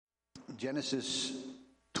Genesis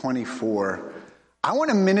 24. I want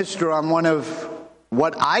to minister on one of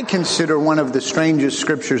what I consider one of the strangest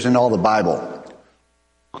scriptures in all the Bible.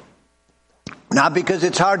 Not because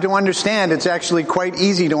it's hard to understand, it's actually quite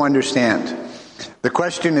easy to understand. The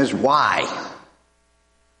question is why?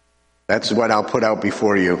 That's what I'll put out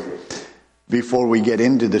before you, before we get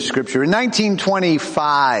into the scripture. In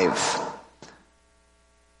 1925,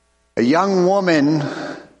 a young woman,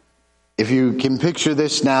 if you can picture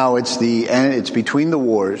this now, it's between the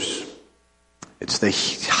wars. It's the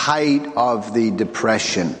height of the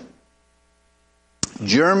Depression.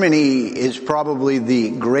 Germany is probably the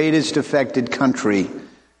greatest affected country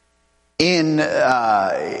in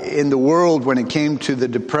the world when it came to the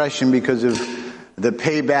Depression because of the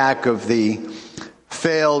payback of the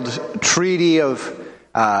failed treaty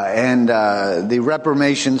and the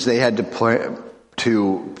reparations they had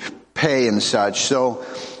to pay and such. So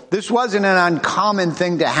this wasn't an uncommon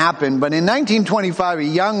thing to happen. But in 1925, a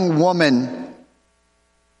young woman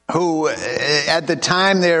who, at the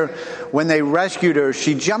time when they rescued her,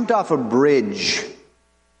 she jumped off a bridge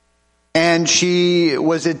and she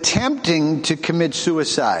was attempting to commit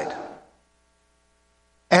suicide.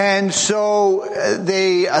 And so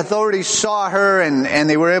the authorities saw her and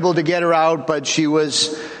they were able to get her out, but she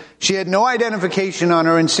had no identification on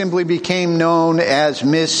her and simply became known as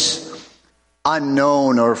Miss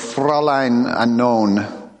Unknown or Fräulein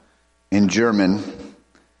Unknown in German.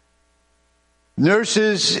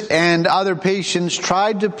 Nurses and other patients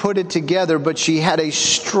tried to put it together, but she had a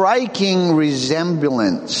striking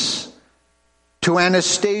resemblance to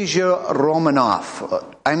Anastasia Romanoff.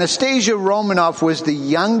 Anastasia Romanoff was the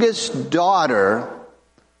youngest daughter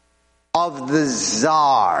of the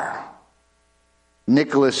Tsar,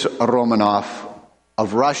 Nicholas Romanov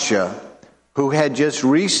of Russia, who had just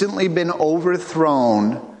recently been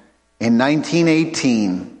overthrown in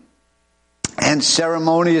 1918 and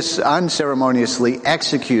unceremoniously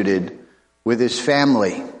executed with his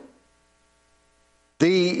family.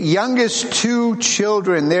 The youngest two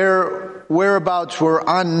children, their whereabouts were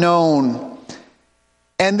unknown.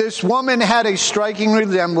 And this woman had a striking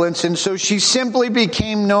resemblance, and so she simply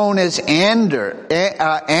became known as Anna.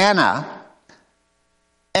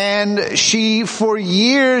 And she, for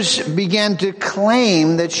years, began to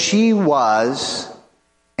claim that she was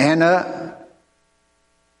Anna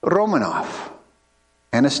Romanoff,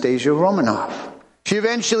 Anastasia Romanoff. She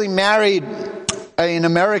eventually married an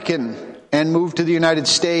American and moved to the United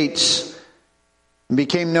States and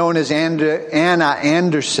became known as Anna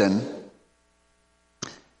Anderson.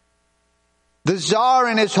 The Tsar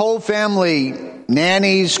and his whole family,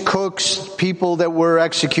 nannies, cooks, people that were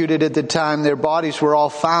executed at the time, their bodies were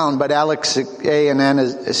all found, but Alexei and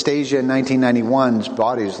Anastasia in 1991's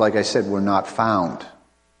bodies, like I said, were not found.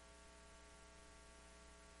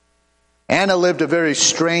 Anna lived a very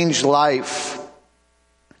strange life.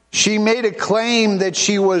 She made a claim that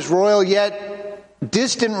she was royal, yet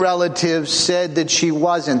distant relatives said that she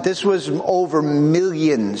wasn't. This was over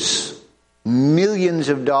millions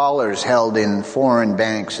of dollars held in foreign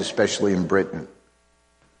banks, especially in Britain.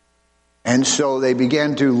 And so they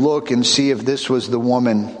began to look and see if this was the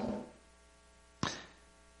woman.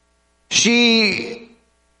 She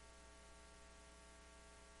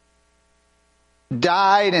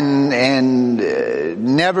died and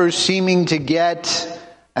never seeming to get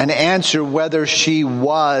an answer whether she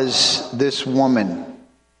was this woman.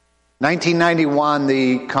 1991,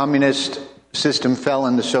 the communist system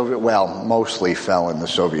mostly fell in the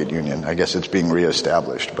Soviet Union. I guess it's being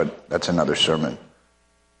reestablished, but that's another sermon.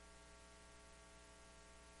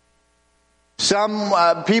 Some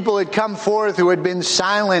people had come forth who had been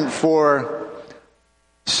silent for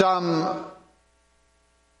some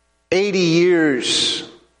 80 years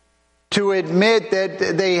to admit that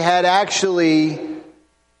they had actually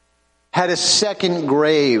had a second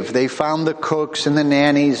grave. They found the cooks and the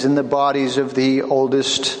nannies and the bodies of the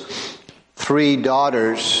oldest 3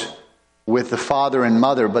 daughters with the father and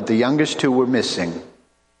mother, but the youngest 2 were missing.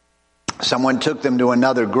 Someone took them to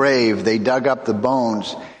another grave. They dug up the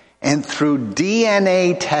bones, and through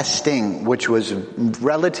DNA testing, which was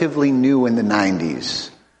relatively new in the 90s,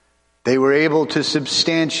 they were able to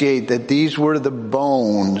substantiate that these were the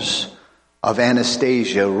bones of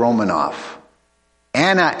Anastasia Romanoff.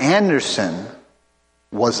 Anna Anderson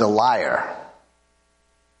was a liar.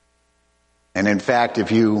 And in fact,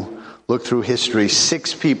 if you look through history,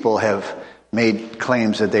 6 people have made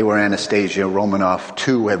claims that they were Anastasia Romanoff.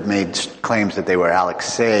 2 have made claims that they were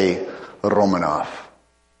Alexei Romanov.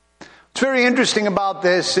 What's very interesting about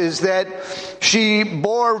this is that she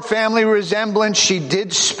bore family resemblance. She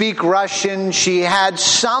did speak Russian. She had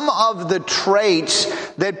some of the traits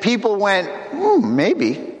that people went,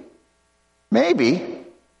 maybe.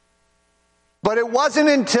 But it wasn't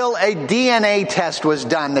until a DNA test was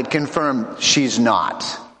done that confirmed she's not.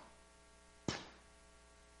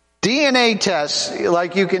 DNA tests,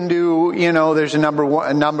 like you can do, there's a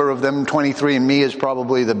number of them. 23andMe is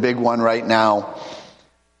probably the big one right now,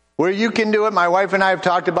 where you can do it. My wife and I have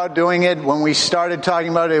talked about doing it. When we started talking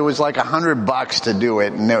about it, it was like $100 to do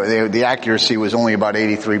it, and the accuracy was only about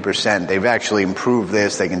 83%. They've actually improved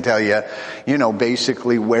this. They can tell you,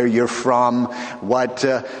 basically where you're from, what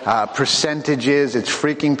percentage is. It's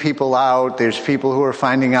freaking people out. There's people who are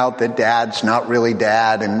finding out that dad's not really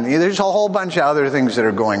dad, and there's a whole bunch of other things that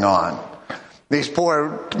are going on. These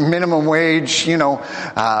poor minimum wage,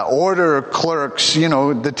 order clerks,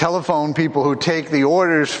 the telephone people who take the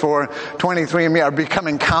orders for 23andMe are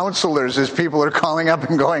becoming counselors as people are calling up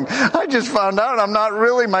and going, I just found out I'm not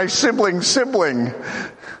really my sibling,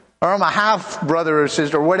 or I'm a half brother or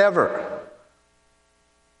sister, or whatever.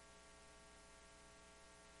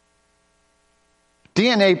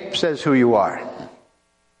 DNA says who you are.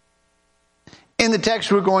 In the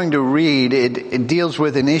text we're going to read, it deals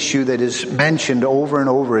with an issue that is mentioned over and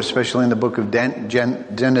over, especially in the book of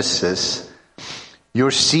Genesis. Your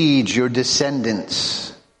seeds, your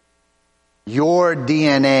descendants, your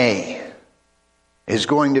DNA is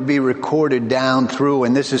going to be recorded down through,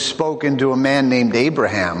 and this is spoken to a man named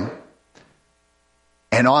Abraham,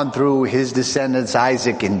 and on through his descendants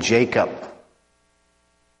Isaac and Jacob.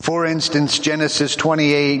 For instance, Genesis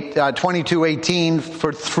 22:18,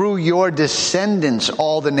 for through your descendants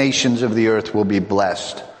all the nations of the earth will be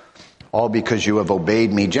blessed, all because you have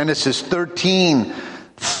obeyed me. Genesis 14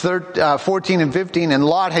 and 15, and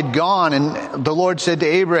Lot had gone, and the Lord said to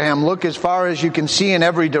Abraham, look as far as you can see in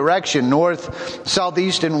every direction, north, south,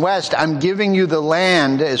 east, and west. I'm giving you the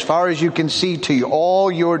land as far as you can see to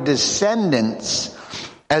all your descendants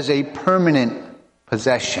as a permanent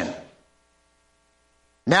possession.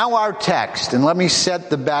 Now our text, and let me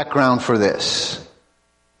set the background for this.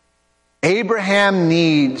 Abraham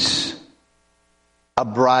needs a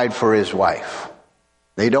bride for his wife.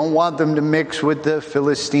 They don't want them to mix with the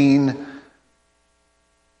Philistine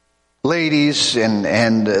ladies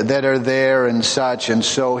and that are there and such. And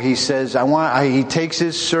so he says, he takes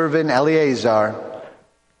his servant Eleazar,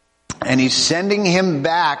 and he's sending him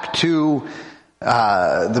back to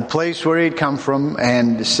the place where he'd come from,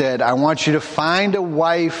 and said, I want you to find a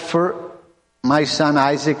wife for my son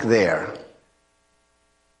Isaac there.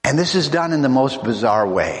 And this is done in the most bizarre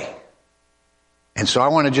way. And so I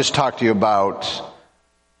want to just talk to you about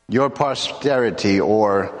your posterity,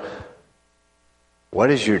 or what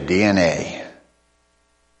is your DNA?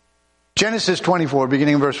 Genesis 24,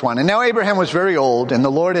 beginning in verse 1. And now Abraham was very old, and the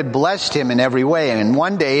Lord had blessed him in every way. And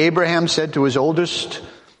one day Abraham said to his oldest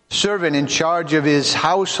servant in charge of his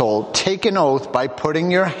household, take an oath by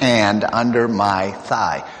putting your hand under my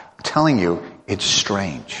thigh. I'm telling you, it's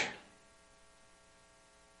strange.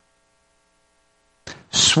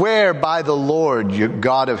 Swear by the Lord, your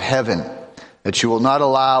God of heaven, that you will not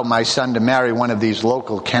allow my son to marry one of these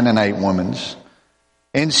local Canaanite women.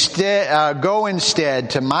 Instead, go instead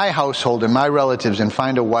to my household and my relatives and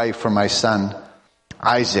find a wife for my son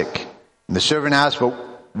Isaac. And the servant asked, but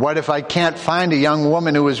what if I can't find a young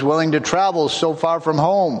woman who is willing to travel so far from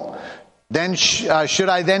home? Then should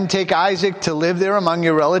I then take Isaac to live there among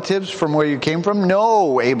your relatives from where you came from?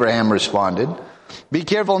 No, Abraham responded. Be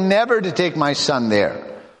careful never to take my son there.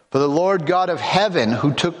 For the Lord God of heaven,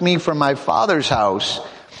 who took me from my father's house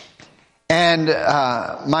and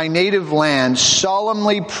my native land,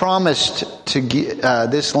 solemnly promised to give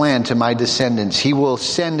this land to my descendants. He will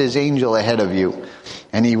send his angel ahead of you,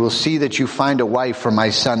 and he will see that you find a wife for my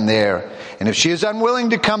son there. And if she is unwilling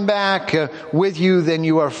to come back with you, then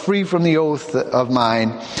you are free from the oath of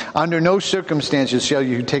mine. Under no circumstances shall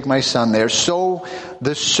you take my son there. So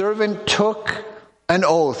the servant took an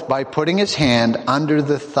oath by putting his hand under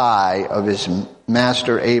the thigh of his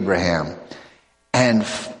master Abraham,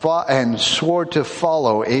 and swore to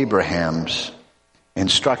follow Abraham's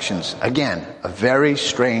instructions. Again, a very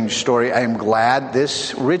strange story. I am glad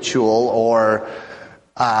this ritual or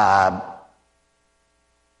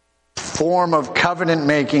form of covenant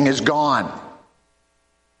making is gone.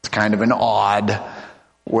 It's kind of an odd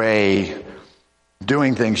way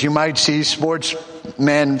doing things. You might see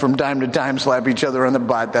sportsmen from time to time slap each other on the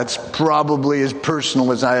butt. That's probably as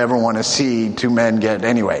personal as I ever want to see two men get.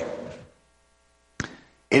 Anyway,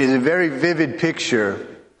 it is a very vivid picture.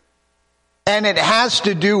 And it has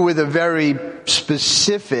to do with a very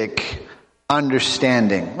specific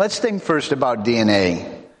understanding. Let's think first about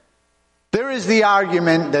DNA. There is the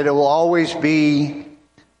argument that it will always be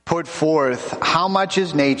put forth, how much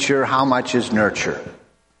is nature, how much is nurture?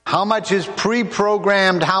 How much is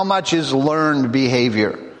pre-programmed, how much is learned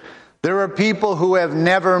behavior? There are people who have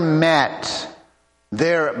never met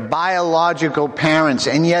their biological parents,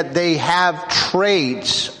 and yet they have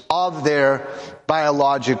traits of their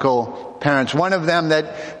biological parents. One of them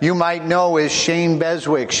that you might know is Shane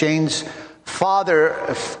Beswick. Shane's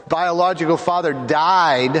biological father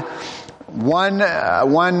died one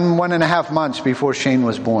and a half months before Shane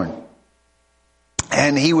was born.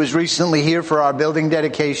 And he was recently here for our building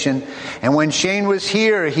dedication. And when Shane was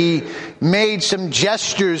here, he made some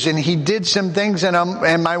gestures and he did some things.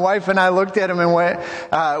 And my wife and I looked at him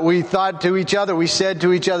and we thought to each other, we said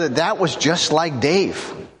to each other, that was just like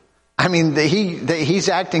Dave. I mean, he's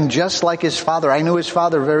acting just like his father. I knew his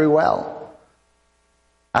father very well.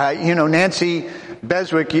 Nancy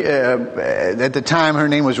Beswick, at the time her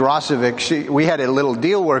name was Rosovic, we had a little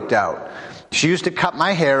deal worked out. She used to cut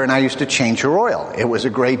my hair and I used to change her oil. It was a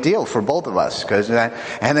great deal for both of us.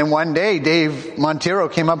 And then one day Dave Montero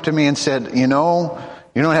came up to me and said, you don't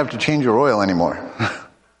have to change your oil anymore.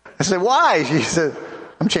 I said, why? She said,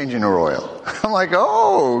 I'm changing her oil. I'm like,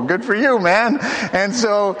 oh, good for you, man. And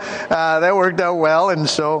so that worked out well. And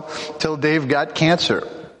so till Dave got cancer.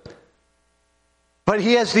 But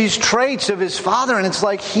he has these traits of his father, and it's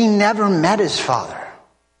like he never met his father.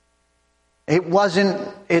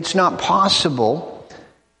 It's not possible.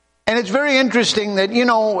 And it's very interesting that,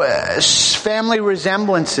 family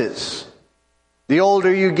resemblances. The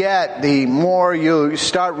older you get, the more you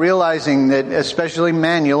start realizing that, especially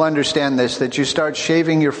men, you'll understand this, that you start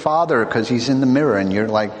shaving your father because he's in the mirror and you're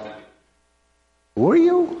like, were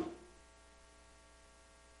you?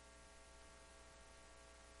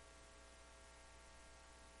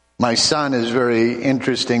 My son is very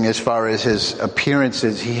interesting as far as his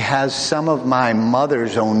appearances. He has some of my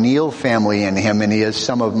mother's O'Neill family in him, and he has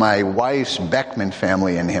some of my wife's Beckman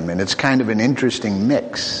family in him. And it's kind of an interesting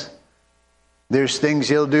mix. There's things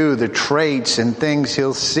he'll do, the traits and things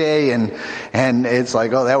he'll say, and it's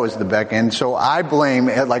like, oh, that was the Beck. And so I blame,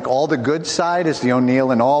 like, all the good side is the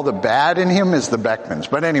O'Neill, and all the bad in him is the Beckmans.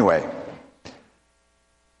 But anyway.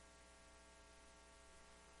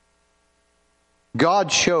 God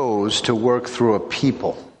chose to work through a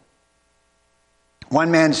people.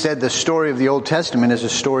 One man said the story of the Old Testament is a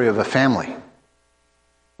story of a family.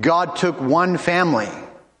 God took one family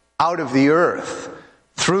out of the earth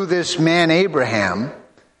through this man Abraham,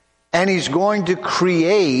 and he's going to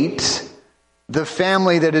create the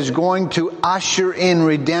family that is going to usher in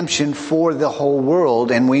redemption for the whole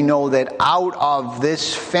world. And we know that out of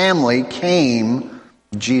this family came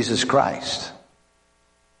Jesus Christ.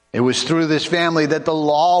 It was through this family that the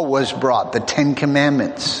law was brought, the 10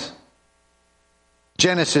 Commandments.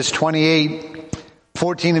 Genesis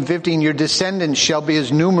 28:14 and 15, your descendants shall be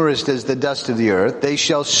as numerous as the dust of the earth. They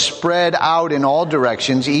shall spread out in all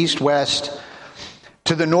directions, east, west,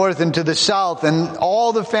 to the north and to the south. And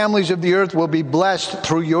all the families of the earth will be blessed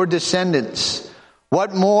through your descendants.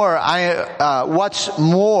 What's more, I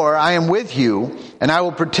am with you, and I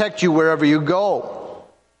will protect you wherever you go.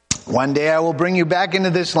 One day I will bring you back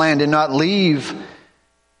into this land and not leave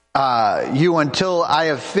you until I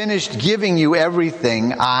have finished giving you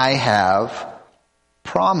everything I have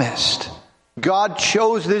promised. God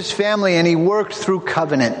chose this family and he worked through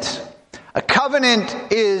covenant. A covenant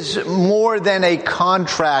is more than a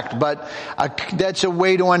contract, but that's a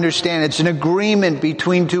way to understand. It's an agreement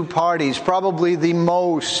between two parties. Probably the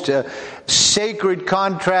most sacred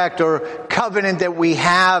contract or covenant that we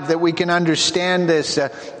have that we can understand this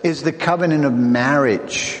is the covenant of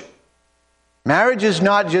marriage. Marriage is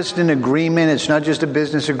not just an agreement. It's not just a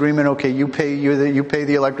business agreement. Okay, you pay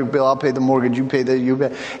the electric bill, I'll pay the mortgage,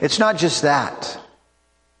 It's not just that.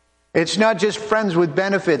 It's not just friends with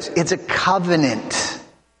benefits. It's a covenant.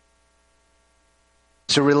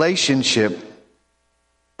 It's a relationship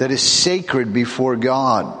that is sacred before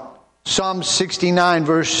God. Psalm 69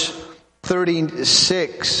 verse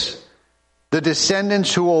 36. The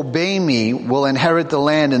descendants who obey me will inherit the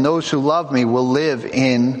land, and those who love me will live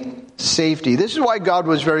in safety. This is why God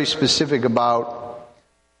was very specific about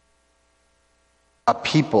a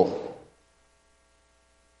people.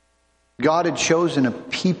 God had chosen a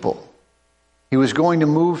people. He was going to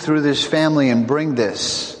move through this family and bring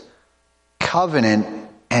this covenant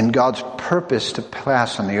and God's purpose to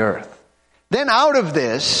pass on the earth. Then out of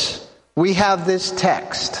this, we have this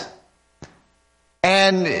text.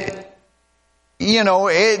 And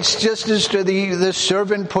it's just as the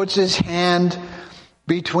servant puts his hand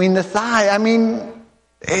between the thigh. I mean,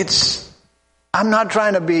 I'm not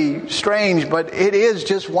trying to be strange, but it is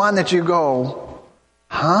just one that you go,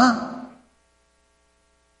 huh?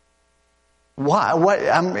 Why? What?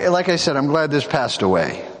 Like I said, I'm glad this passed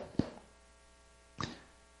away.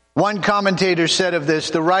 One commentator said of this,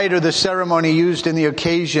 the rite or the ceremony used in the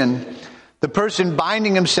occasion, the person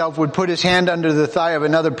binding himself would put his hand under the thigh of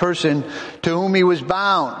another person to whom he was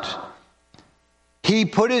bound. He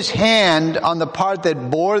put his hand on the part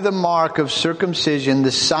that bore the mark of circumcision,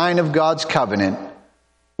 the sign of God's covenant,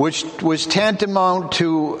 which was tantamount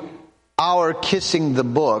to our kissing the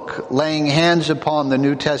book, laying hands upon the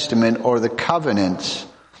New Testament or the covenants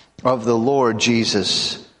of the Lord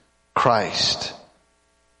Jesus Christ.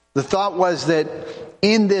 The thought was that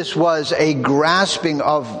in this was a grasping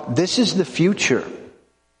of, this is the future.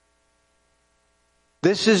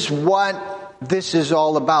 This is what this is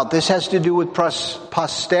all about. This has to do with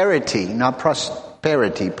posterity, not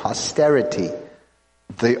prosperity, posterity.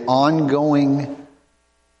 The ongoing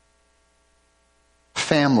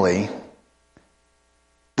family.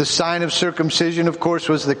 The sign of circumcision, of course,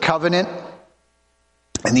 was the covenant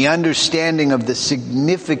and the understanding of the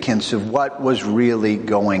significance of what was really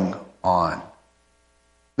going on.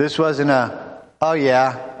 This wasn't oh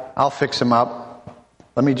yeah, I'll fix them up.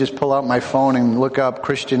 Let me just pull out my phone and look up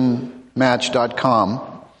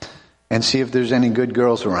ChristianMatch.com and see if there's any good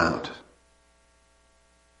girls around.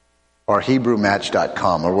 Or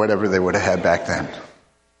HebrewMatch.com or whatever they would have had back then.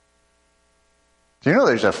 Do you know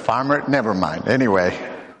there's a farmer? Never mind. Anyway,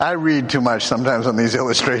 I read too much sometimes on these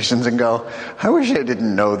illustrations and go, I wish I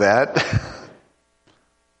didn't know that.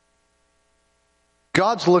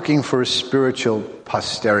 God's looking for a spiritual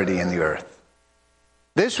posterity in the earth.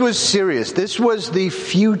 This was serious. This was the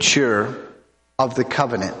future of the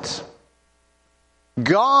covenant.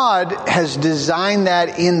 God has designed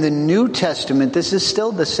that in the New Testament. This is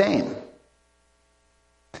still the same.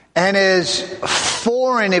 And as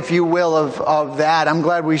foreign, if you will, of that, I'm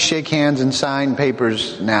glad we shake hands and sign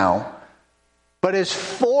papers now. But as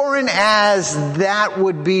foreign as that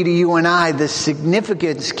would be to you and I, the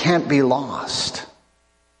significance can't be lost.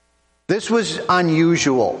 This was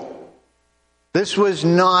unusual. This was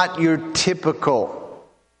not your typical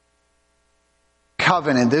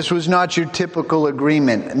covenant. This was not your typical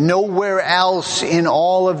agreement. Nowhere else in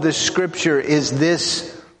all of the Scripture is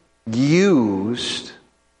this used.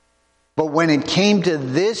 But when it came to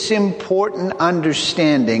this important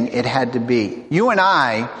understanding, it had to be. You and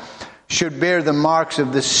I should bear the marks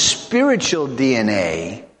of the spiritual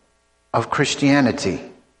DNA of Christianity.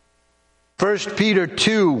 1 Peter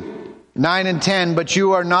 2, 9 and 10, but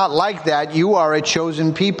you are not like that. You are a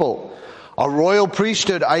chosen people, a royal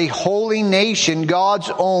priesthood, a holy nation,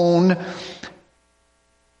 God's own,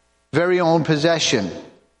 very own possession.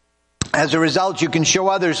 As a result, you can show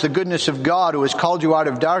others the goodness of God who has called you out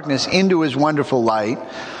of darkness into His wonderful light.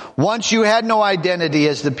 Once you had no identity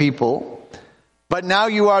as the people, but now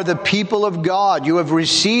you are the people of God. You have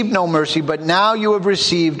received no mercy, but now you have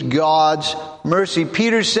received God's mercy.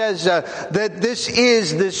 Peter says that this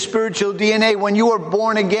is the spiritual DNA. When you are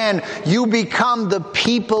born again, you become the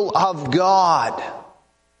people of God.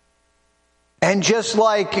 And just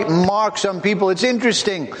like marks on people, it's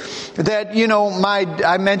interesting that,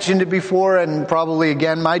 I mentioned it before and probably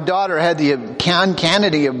again, my daughter had the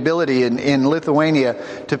uncanny ability in Lithuania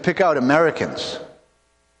to pick out Americans.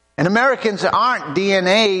 And Americans aren't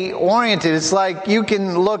DNA oriented. It's like you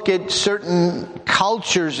can look at certain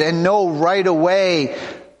cultures and know right away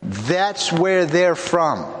that's where they're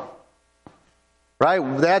from.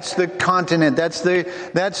 Right? That's the continent. That's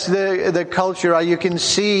the culture. You can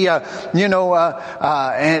see, I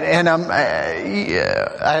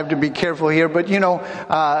have to be careful here, but there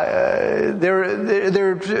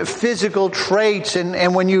are physical traits,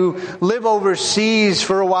 and when you live overseas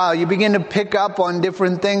for a while, you begin to pick up on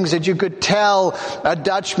different things that you could tell a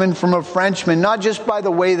Dutchman from a Frenchman, not just by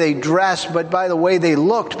the way they dressed, but by the way they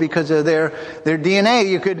looked because of their DNA.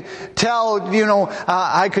 You could tell,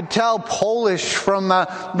 I could tell Polish from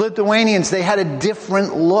Lithuanians. They had a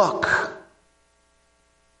different look.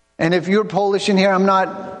 And if you're Polish in here, I'm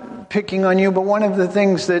not picking on you, but one of the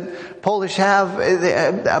things that Polish have,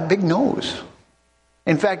 a big nose.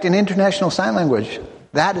 In fact, in International Sign Language,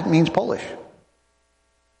 that it means Polish.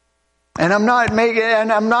 And I'm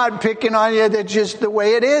not picking on you. That's just the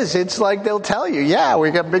way it is. It's like they'll tell you, yeah,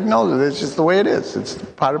 we got big noses. It's just the way it is. It's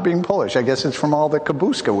part of being Polish. I guess it's from all the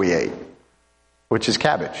kabuska we ate, which is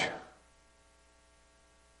cabbage.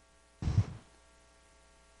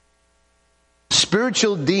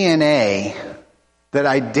 Spiritual DNA that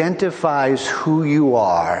identifies who you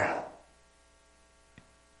are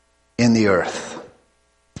in the earth.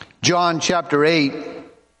 John chapter 8,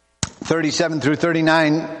 37 through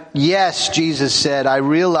 39. Yes, Jesus said, I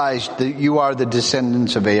realize that you are the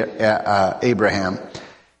descendants of Abraham.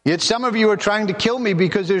 Yet some of you are trying to kill me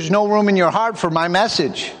because there's no room in your heart for my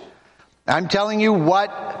message. I'm telling you what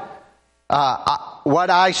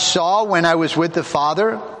I saw when I was with the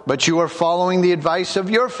Father, but you are following the advice of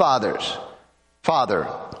your father.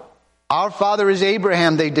 Our father is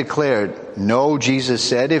Abraham, they declared. No, Jesus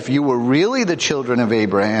said, if you were really the children of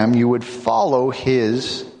Abraham, you would follow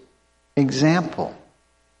his example.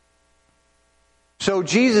 So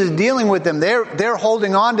Jesus dealing with them, they're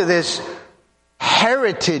holding on to this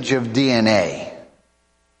heritage of DNA.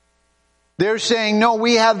 They're saying, no,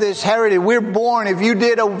 we have this heritage. We're born. If you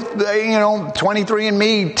did a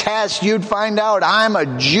 23andMe test, you'd find out I'm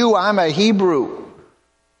a Jew, I'm a Hebrew.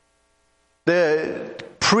 The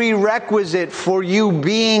prerequisite for you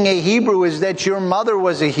being a Hebrew is that your mother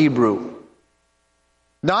was a Hebrew.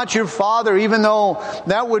 Not your father, even though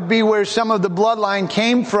that would be where some of the bloodline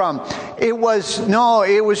came from. It was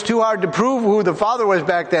too hard to prove who the father was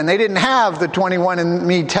back then. They didn't have the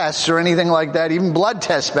 21andMe tests or anything like that, even blood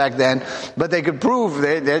tests back then. But they could prove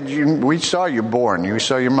that we saw you born. You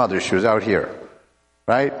saw your mother. She was out here.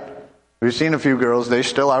 Right? We've seen a few girls. They're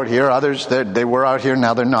still out here. Others, they were out here.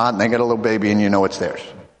 Now they're not. And they got a little baby and you know it's theirs.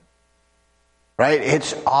 Right?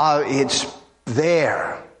 It's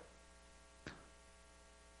there.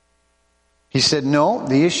 He said, no,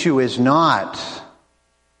 the issue is not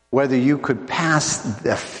whether you could pass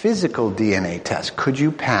the physical DNA test. Could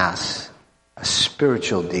you pass a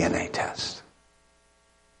spiritual DNA test?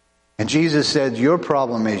 And Jesus said, your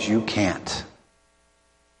problem is you can't.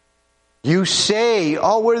 You say,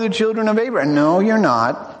 oh, we're the children of Abraham. No, you're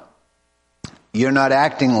not. You're not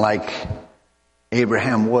acting like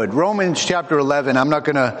Abraham would. Romans chapter 11, I'm not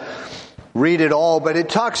going to read it all, but it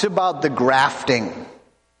talks about the grafting.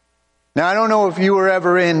 Now, I don't know if you were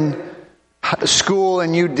ever in school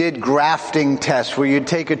and you did grafting tests where you'd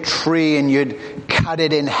take a tree and you'd cut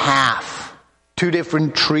it in half. Two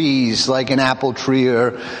different trees, like an apple tree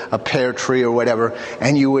or a pear tree or whatever,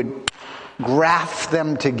 and you would graft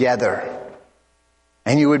them together.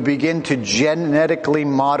 And you would begin to genetically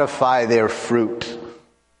modify their fruit.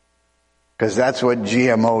 Because that's what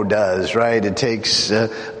GMO does, right? It takes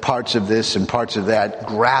parts of this and parts of that,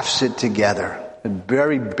 grafts it together.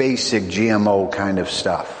 Very basic GMO kind of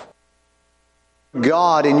stuff.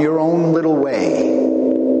 God, in your own little way.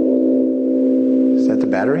 Is that the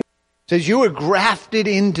battery? Says you were grafted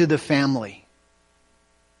into the family.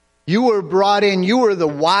 You were brought in. You were the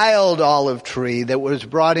wild olive tree that was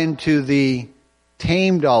brought into the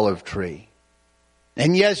tamed olive tree.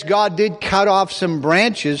 And yes, God did cut off some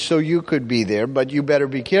branches so you could be there, but you better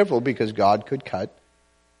be careful because God could cut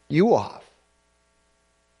you off.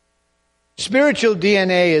 Spiritual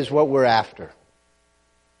DNA is what we're after.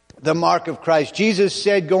 The mark of Christ. Jesus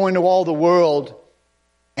said, go into all the world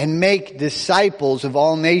and make disciples of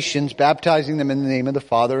all nations, baptizing them in the name of the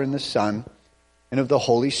Father and the Son and of the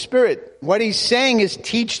Holy Spirit. What he's saying is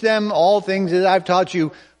teach them all things that I've taught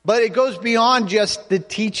you. But it goes beyond just the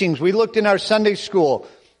teachings. We looked in our Sunday school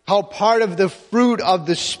how part of the fruit of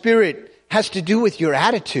the Spirit has to do with your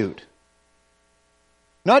attitude.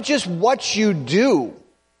 Not just what you do.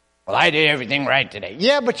 Well, I did everything right today.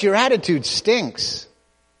 Yeah, but your attitude stinks.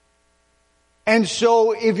 And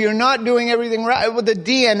so if you're not doing everything right with the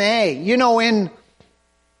DNA, in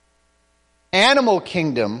animal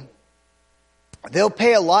kingdom, they'll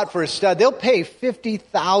pay a lot for a stud. They'll pay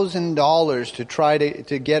 $50,000 to try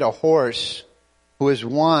to get a horse who has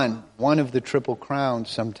won one of the Triple Crowns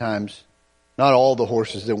sometimes. Not all the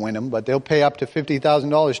horses that win them, but they'll pay up to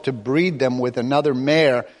 $50,000 to breed them with another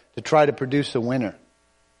mare to try to produce a winner.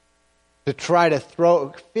 To try to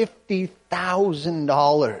throw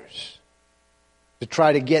 $50,000 to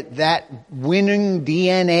try to get that winning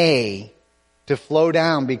DNA to flow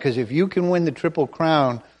down. Because if you can win the Triple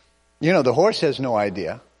Crown, the horse has no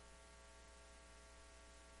idea.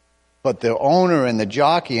 But the owner and the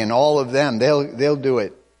jockey and all of them, they'll do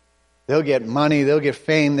it. They'll get money, they'll get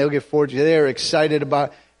fame, they'll get fortune. They're excited about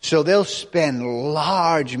it. So they'll spend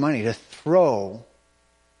large money to throw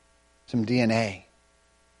some DNA.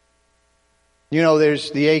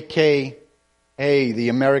 There's the AKA, the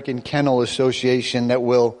American Kennel Association, that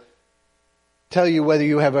will tell you whether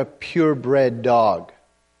you have a purebred dog.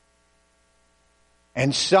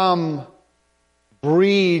 And some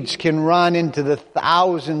breeds can run into the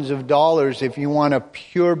thousands of dollars if you want a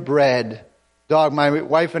purebred dog. My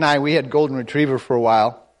wife and I, we had golden retriever for a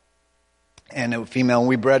while, and a female, and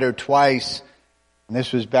we bred her twice. And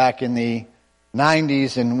this was back in the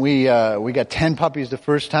 90s, and we got 10 puppies the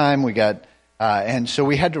first time. And so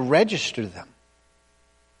we had to register them,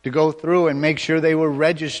 to go through and make sure they were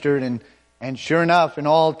registered. And sure enough, in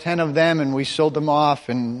all 10 of them, and we sold them off,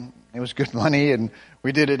 and it was good money, and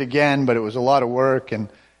we did it again, but it was a lot of work,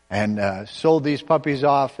 and sold these puppies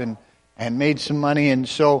off and made some money. And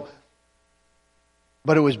so,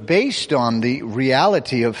 but it was based on the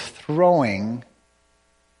reality of throwing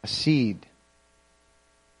a seed,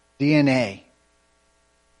 DNA.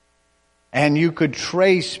 And you could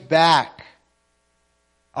trace back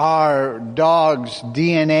our dog's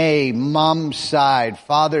DNA, mom's side,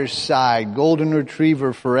 father's side, golden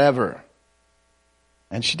retriever forever.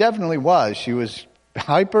 And she definitely was. She was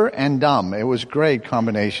hyper and dumb. It was a great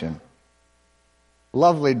combination.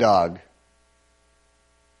 Lovely dog.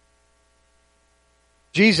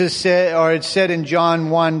 Jesus said, or it said in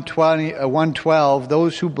John 1:12,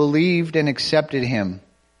 those who believed and accepted him,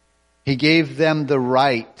 he gave them the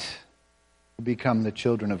right to become the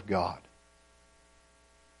children of God.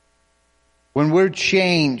 When we're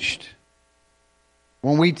changed,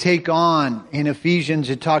 when we take on, in Ephesians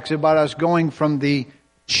it talks about us going from the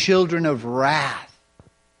children of wrath,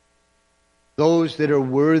 those that are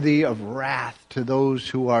worthy of wrath, to those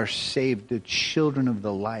who are saved, the children of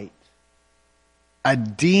the light. A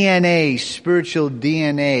DNA, spiritual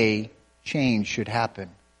DNA change should happen.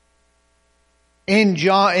 In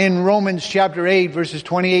Romans chapter 8, verses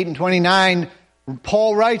 28 and 29,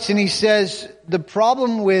 Paul writes and he says, the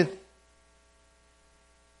problem with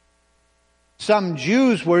some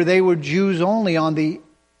Jews were they were Jews only on the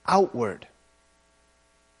outward.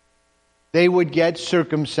 They would get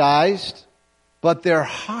circumcised, but their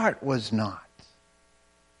heart was not.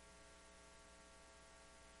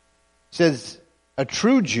 It says a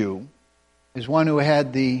true Jew is one who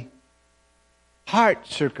had the heart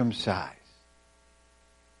circumcised.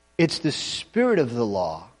 It's the spirit of the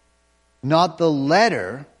law, not the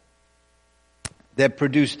letter, that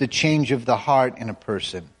produced the change of the heart in a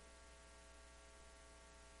person.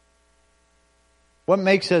 What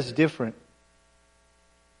makes us different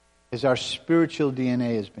is our spiritual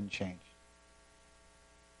DNA has been changed.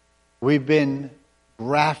 We've been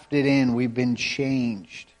grafted in. We've been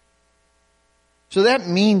changed. So that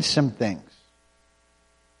means some things.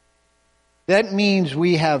 That means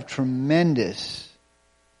we have tremendous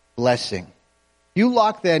blessing. You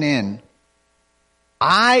lock that in.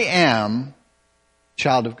 I am a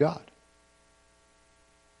child of God.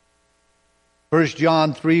 1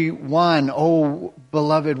 John 3:1, oh,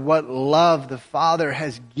 beloved, what love the Father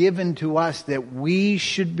has given to us that we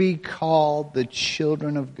should be called the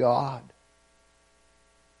children of God.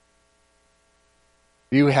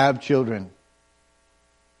 You have children.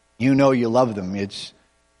 You know you love them. It's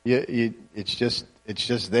just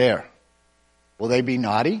there. Will they be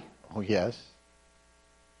naughty? Oh, yes.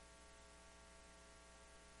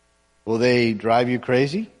 Will they drive you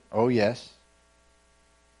crazy? Oh, yes.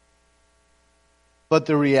 But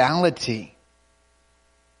the reality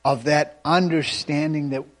of that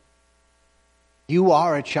understanding that you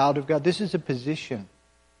are a child of God, this is a position.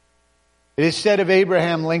 It is said of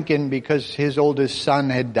Abraham Lincoln, because his oldest son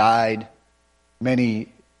had died, many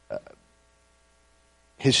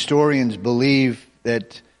historians believe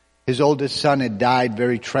that his oldest son had died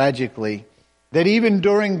very tragically, that even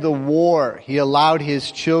during the war, he allowed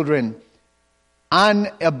his children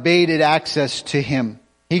unabated access to him.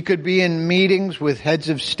 He could be in meetings with heads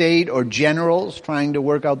of state or generals trying to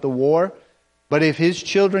work out the war. But if his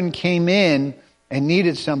children came in and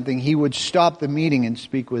needed something, he would stop the meeting and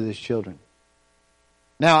speak with his children.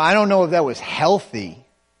 Now, I don't know if that was healthy.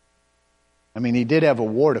 I mean, he did have a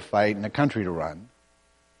war to fight and a country to run.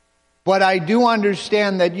 But I do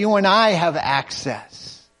understand that you and I have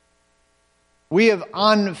access. We have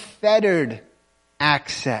unfettered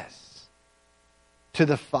access to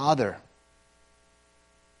the Father.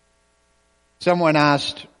 Someone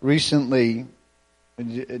asked recently,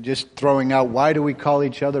 just throwing out, why do we call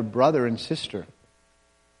each other brother and sister?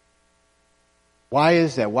 Why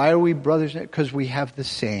is that? Why are we brothers? Because we have the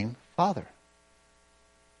same Father.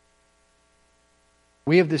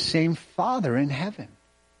 We have the same Father in heaven.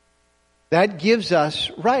 That gives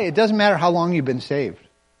us, right, it doesn't matter how long you've been saved.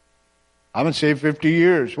 I've been saved 50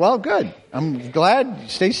 years. Well, good. I'm glad.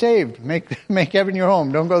 Stay saved. Make heaven your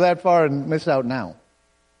home. Don't go that far and miss out now.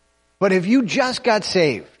 But if you just got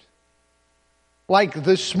saved, like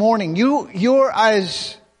this morning, you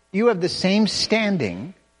have the same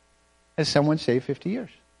standing as someone saved 50 years.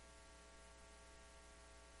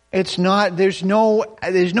 It's not, there's no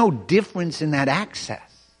difference in that access.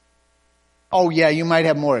 Oh yeah, you might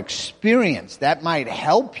have more experience. That might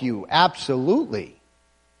help you, absolutely.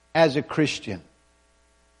 as a Christian.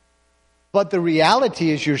 But the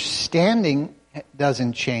reality is your standing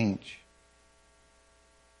doesn't change.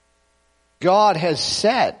 God has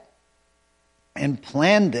set and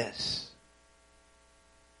planned this.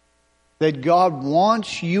 That God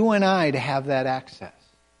wants you and I to have that access.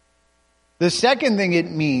 The second thing it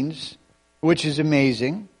means, which is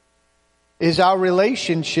amazing, is our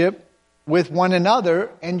relationship with one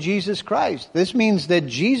another and Jesus Christ. This means that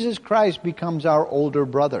Jesus Christ becomes our older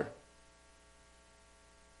brother.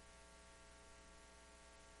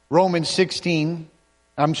 Romans 8,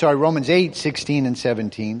 16 and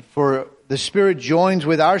 17. For the Spirit joins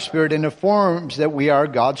with our spirit and affirms that we are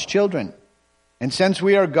God's children. And since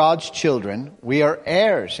we are God's children, we are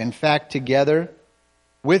heirs. In fact, together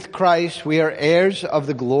with Christ, we are heirs of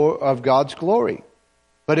God's glory.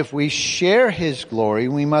 But if we share His glory,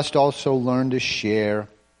 we must also learn to share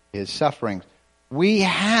His sufferings. We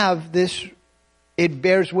have this, it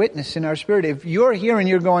bears witness in our spirit. If you're here and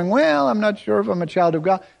you're going, well, I'm not sure if I'm a child of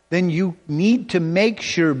God, then you need to make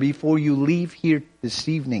sure before you leave here this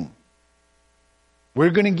evening. We're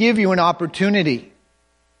going to give you an opportunity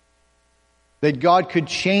that God could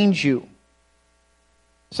change you.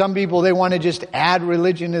 Some people, they want to just add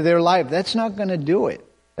religion to their life. That's not going to do it.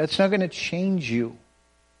 That's not going to change you.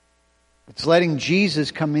 It's letting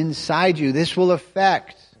Jesus come inside you. This will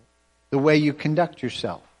affect the way you conduct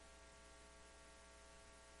yourself.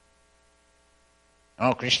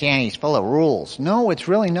 Oh, Christianity is full of rules. No, it's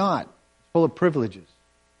really not. It's full of privileges.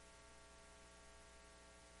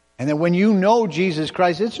 And that when you know Jesus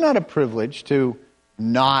Christ, it's not a privilege to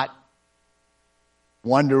not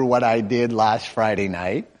wonder what I did last Friday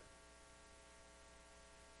night.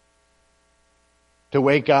 To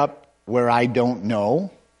wake up where I don't know.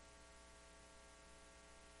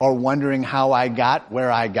 Or wondering how I got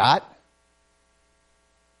where I got.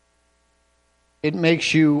 It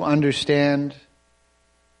makes you understand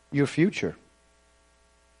your future.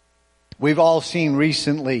 We've all seen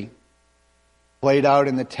recently, played out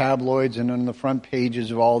in the tabloids and on the front pages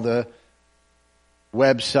of all the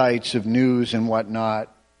websites of news and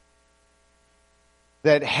whatnot,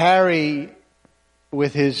 that Harry,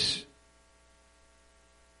 with his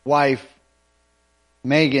wife,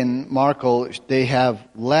 Meghan Markle, they have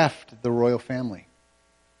left the royal family.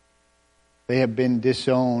 They have been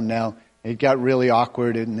disowned. Now, it got really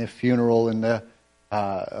awkward in the funeral and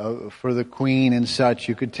for the Queen and such.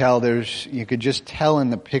 You could just tell in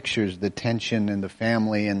the pictures the tension in the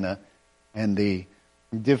family and the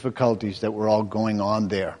difficulties that were all going on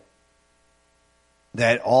there.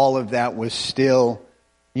 That all of that was still,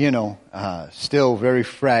 still very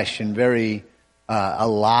fresh and very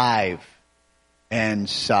alive and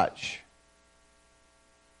such.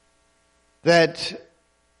 That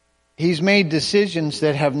he's made decisions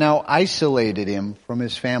that have now isolated him from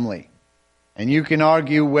his family. And you can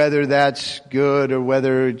argue whether that's good or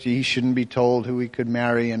whether he shouldn't be told who he could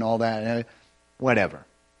marry and all that. Whatever.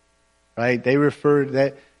 Right? They refer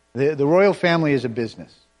that the royal family is a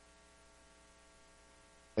business.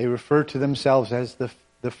 They refer to themselves as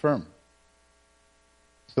the firm.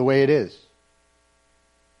 It's the way it is.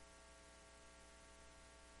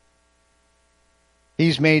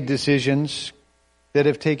 He's made decisions that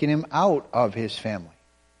have taken him out of his family.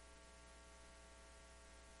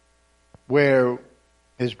 Where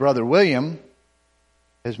his brother William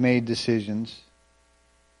has made decisions,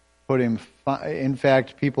 put him. In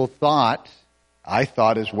fact, people thought, I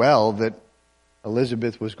thought as well, that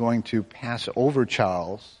Elizabeth was going to pass over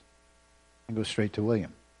Charles and go straight to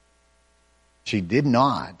William. She did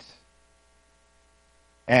not.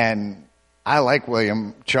 And I like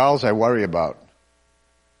William. Charles, I worry about.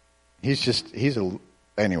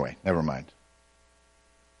 Anyway, never mind.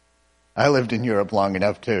 I lived in Europe long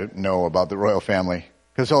enough to know about the royal family.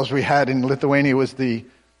 Because all we had in Lithuania was the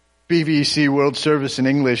BBC World Service in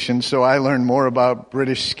English, and so I learned more about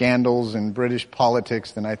British scandals and British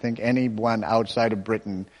politics than I think anyone outside of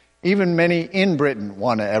Britain, even many in Britain,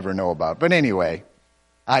 want to ever know about. But anyway,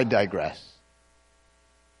 I digress.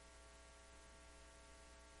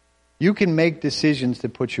 You can make decisions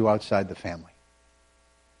that put you outside the family.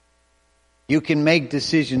 You can make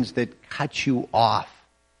decisions that cut you off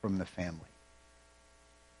from the family.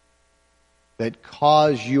 That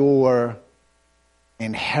cause your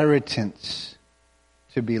inheritance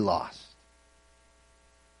to be lost.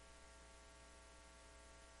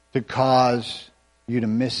 To cause you to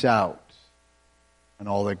miss out on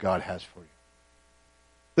all that God has for you.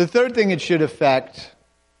 The third thing it should affect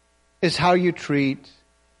is how you treat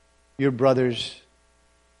your brothers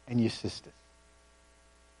and your sisters.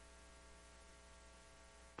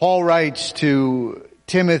 Paul writes to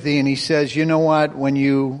Timothy, and he says, you know what, when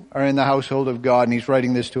you are in the household of God, and he's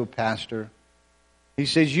writing this to a pastor, he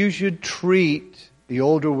says you should treat the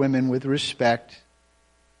older women with respect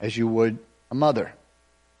as you would a mother.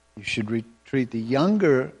 You should treat the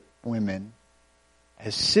younger women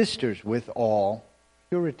as sisters with all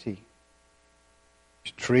purity. You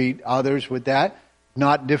should treat others with that,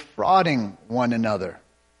 not defrauding one another,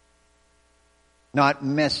 not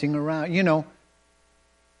messing around. You know,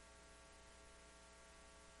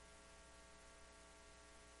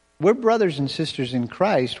 we're brothers and sisters in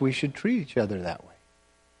Christ. We should treat each other that way.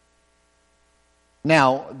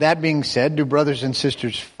 Now, that being said, do brothers and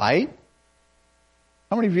sisters fight?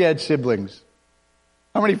 How many of you had siblings?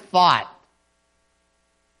 How many fought?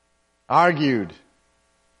 Argued?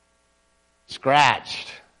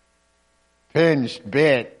 Scratched? Pinched?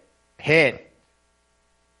 Bit? Hit?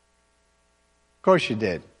 Of course you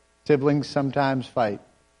did. Siblings sometimes fight.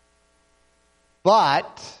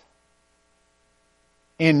 But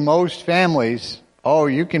in most families,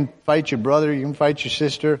 you can fight your brother, you can fight your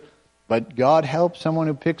sister, but God help someone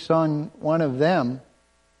who picks on one of them,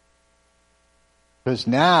 because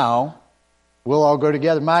now we'll all go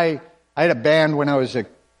together. I had a band when I was a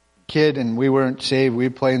kid, and we weren't saved.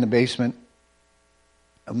 We'd play in the basement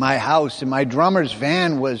of my house, and my drummer's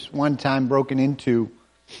van was one time broken into,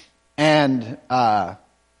 and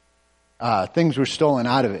things were stolen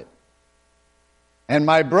out of it. And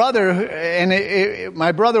my brother,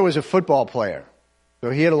 my brother was a football player, so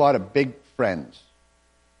he had a lot of big friends,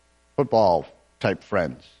 football type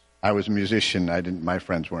friends. I was a musician. My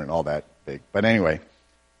friends weren't all that big. But anyway,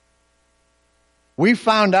 we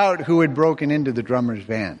found out who had broken into the drummer's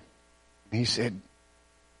van. He said,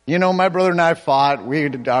 my brother and I fought.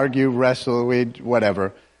 We'd argue, wrestle,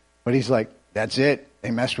 whatever. But he's like, that's it.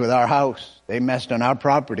 They messed with our house. They messed on our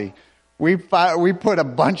property. We put a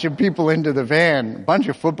bunch of people into the van, a bunch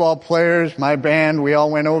of football players, my band. We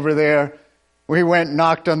all went over there. We went,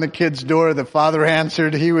 knocked on the kid's door. The father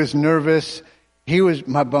answered. He was nervous. But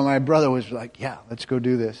my brother was like, yeah, let's go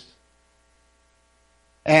do this.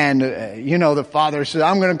 And, the father said,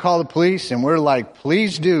 I'm going to call the police. And we're like,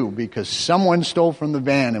 please do, because someone stole from the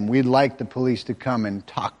van, and we'd like the police to come and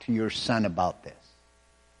talk to your son about this.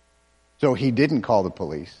 So he didn't call the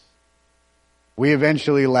police. We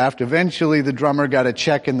eventually left. Eventually, the drummer got a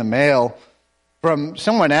check in the mail from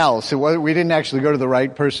someone else. We didn't actually go to the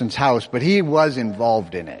right person's house, but he was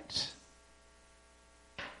involved in it.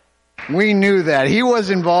 We knew that. He was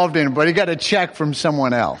involved in it, but he got a check from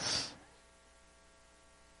someone else.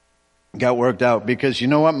 Got worked out because, you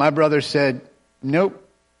know what? My brother said, nope.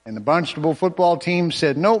 And the Barnstable football team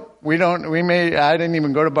said, nope, I didn't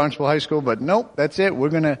even go to Barnstable High School, but nope, that's it. We're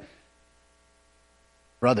going to...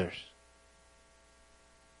 Brothers.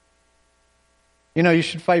 You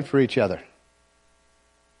should fight for each other.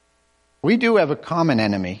 We do have a common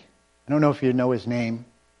enemy. I don't know if you know his name.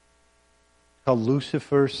 It's called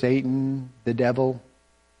Lucifer, Satan, the devil.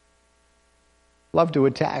 Love to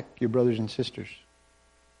attack your brothers and sisters.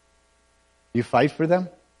 You fight for them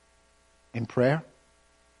in prayer.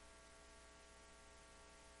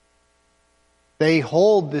 They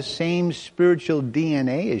hold the same spiritual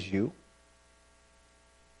DNA as you.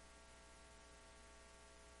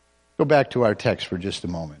 Go back to our text for just a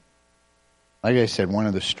moment. Like I said, one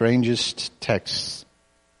of the strangest texts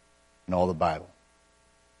in all the Bible.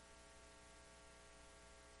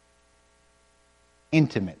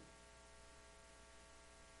 Intimate.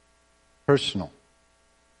 Personal.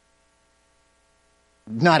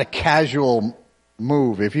 Not a casual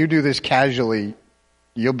move. If you do this casually,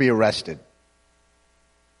 you'll be arrested.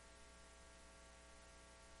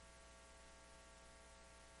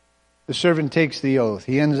 The servant takes the oath.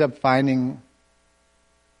 He ends up finding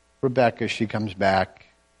Rebecca. She comes back.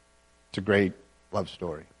 It's a great love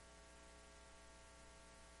story.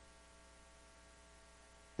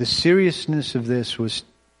 The seriousness of this was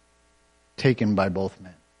taken by both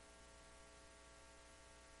men.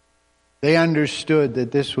 They understood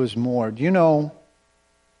that this was more. Do you know,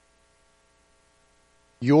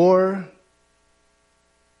 your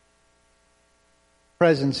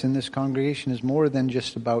presence in this congregation is more than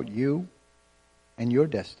just about you and your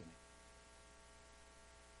destiny.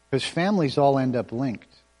 Because families all end up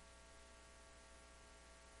linked.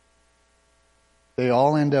 They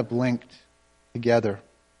all end up linked together.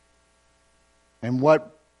 And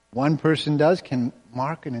what one person does can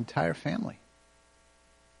mark an entire family.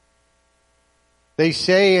 They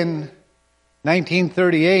say in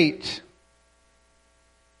 1938,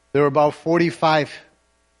 there were about 45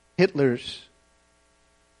 Hitlers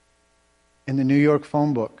in the New York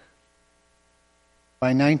phone book. By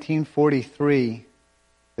 1943,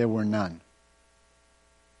 there were none.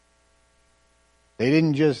 They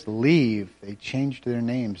didn't just leave, they changed their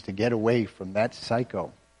names to get away from that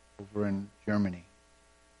psycho over in Germany.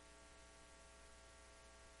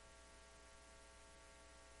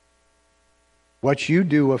 What you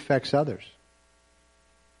do affects others.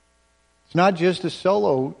 It's not just a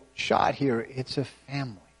solo shot here, it's a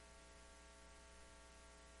family.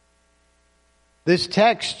 This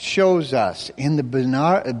text shows us in the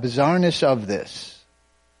bizarreness of this,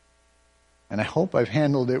 and I hope I've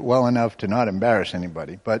handled it well enough to not embarrass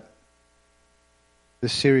anybody, but the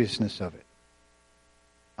seriousness of it.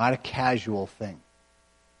 Not a casual thing.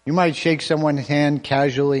 You might shake someone's hand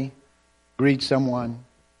casually, greet someone.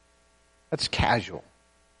 That's casual.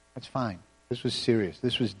 That's fine. This was serious.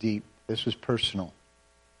 This was deep. This was personal.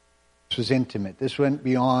 This was intimate. This went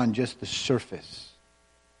beyond just the surface.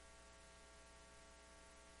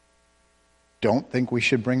 Don't think we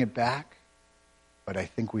should bring it back, but I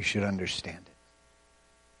think we should understand it.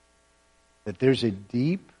 That there's a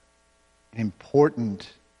deep and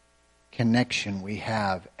important connection we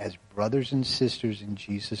have as brothers and sisters in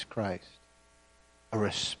Jesus Christ. A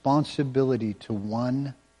responsibility to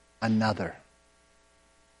one another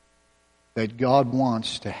that God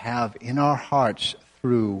wants to have in our hearts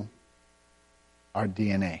through our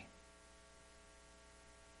DNA.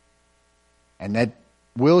 And that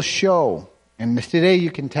will show, and today you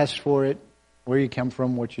can test for it, where you come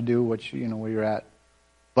from, what you do, where you're at.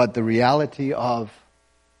 But the reality of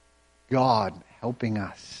God helping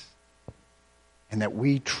us and that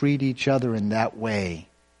we treat each other in that way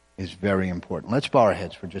is very important. Let's bow our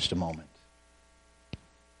heads for just a moment.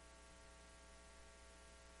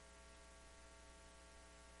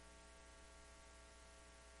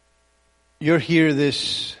 You're here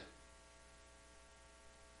this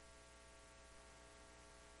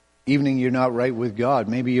evening, you're not right with God.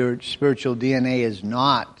 Maybe your spiritual DNA is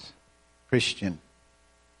not Christian.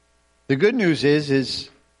 The good news is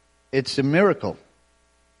it's a miracle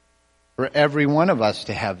for every one of us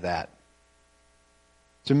to have that.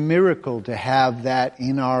 It's a miracle to have that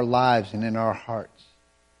in our lives and in our hearts.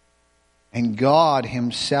 And God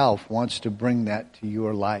Himself wants to bring that to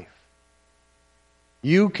your life.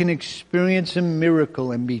 You can experience a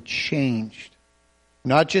miracle and be changed.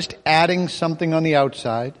 Not just adding something on the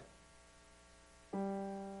outside,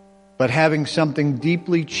 but having something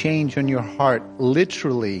deeply change on your heart,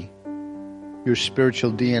 literally your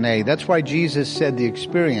spiritual DNA. That's why Jesus said the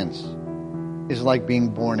experience is like being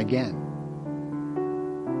born again.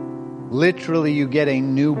 Literally, you get a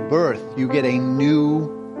new birth. You get a new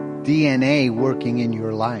DNA working in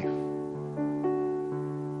your life.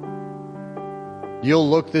 You'll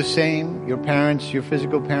look the same. Your parents, your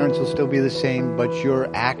physical parents will still be the same, but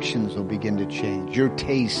your actions will begin to change. Your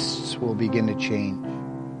tastes will begin to change.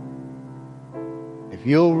 If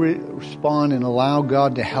you'll respond and allow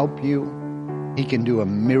God to help you, He can do a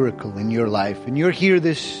miracle in your life. And you're here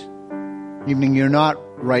this evening, you're not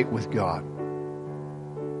right with God.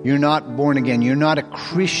 You're not born again. You're not a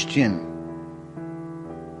Christian.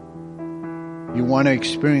 You want to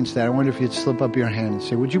experience that. I wonder if you'd slip up your hand and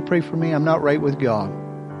say, would you pray for me? I'm not right with God.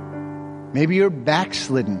 Maybe you're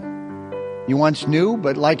backslidden. You once knew,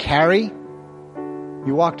 but like Harry,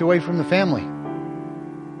 you walked away from the family.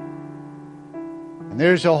 And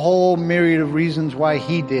there's a whole myriad of reasons why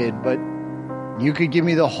he did, but you could give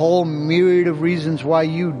me the whole myriad of reasons why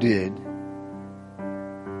you did.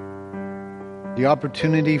 The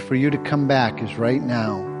opportunity for you to come back is right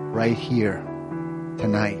now, right here,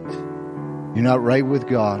 tonight. You're not right with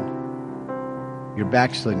God. You're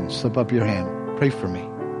backslidden. Slip up your hand. Pray for me.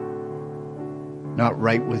 Not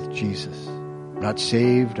right with Jesus. I'm not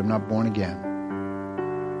saved. I'm not born again.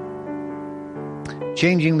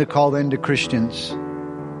 Changing the call then to Christians.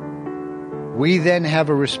 We then have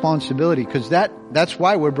a responsibility, because that's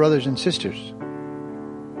why we're brothers and sisters.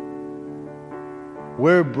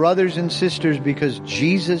 We're brothers and sisters because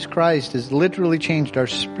Jesus Christ has literally changed our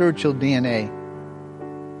spiritual DNA.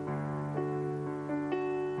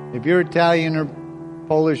 If you're Italian or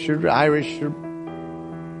Polish or Irish or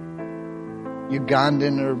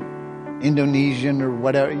Ugandan or Indonesian or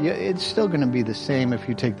whatever, it's still going to be the same if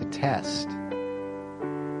you take the test.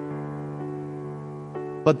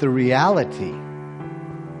 But the reality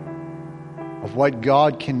of what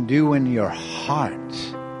God can do in your heart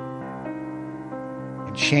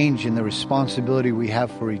and change in the responsibility we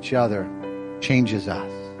have for each other changes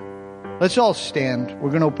us. Let's all stand. We're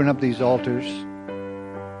going to open up these altars.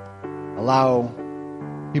 Allow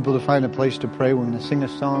people to find a place to pray. We're going to sing a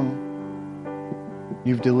song.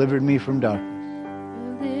 You've delivered me from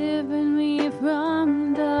darkness. Delivered me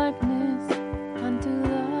from darkness unto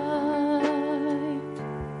light.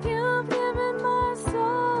 You've given my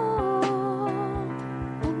soul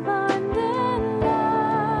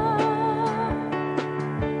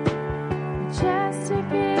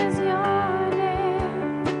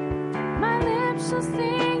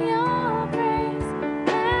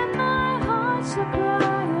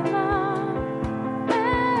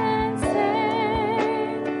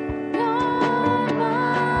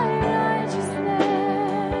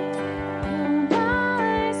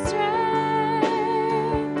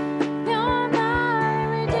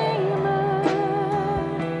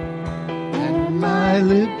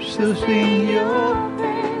shall sing your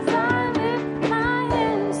praise. I lift my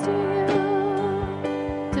hands to you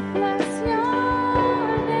to bless your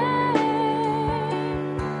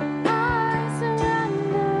name. I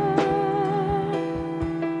surrender.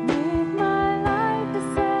 Make my life a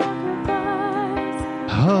sacrifice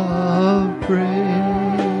of praise.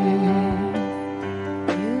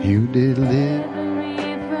 You did live. Deliver me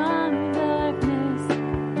from darkness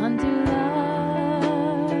unto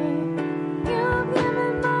light. You've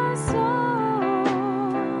given my soul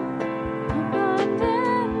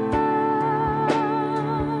abundant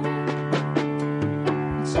life.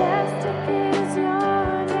 Majestic is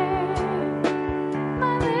your name.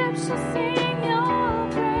 My lips shall sing your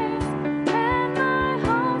praise, and my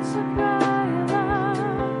heart shall cry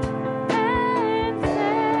aloud and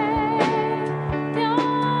say,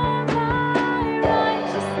 You're my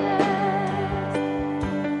righteousness,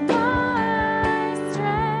 my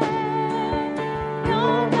strength.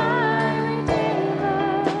 You're my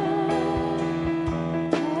Redeemer,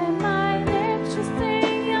 and my lips shall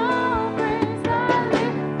sing your praise. I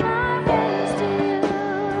lift my hands to you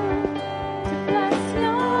to bless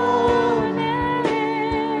your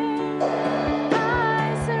name. I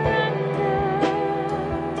surrender.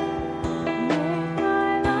 Make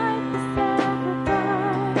my life a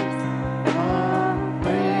sacrifice of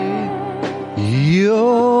praise.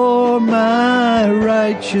 You're my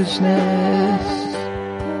righteousness,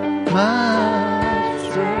 my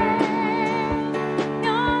strength.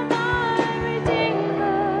 You're my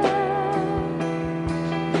Redeemer,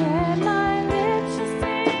 and my lips shall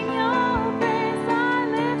sing your praise. I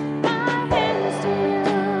lift my hands to you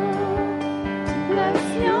to bless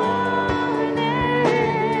your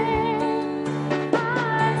name. I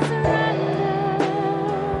surrender.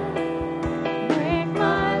 Make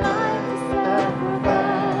my life a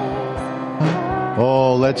sacrifice.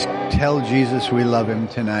 Oh, let's tell Jesus we love him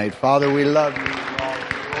tonight. Father, we love you.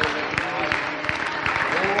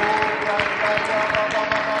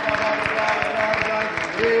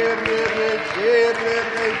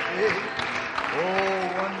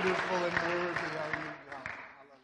 Oh, wonderful and worthy.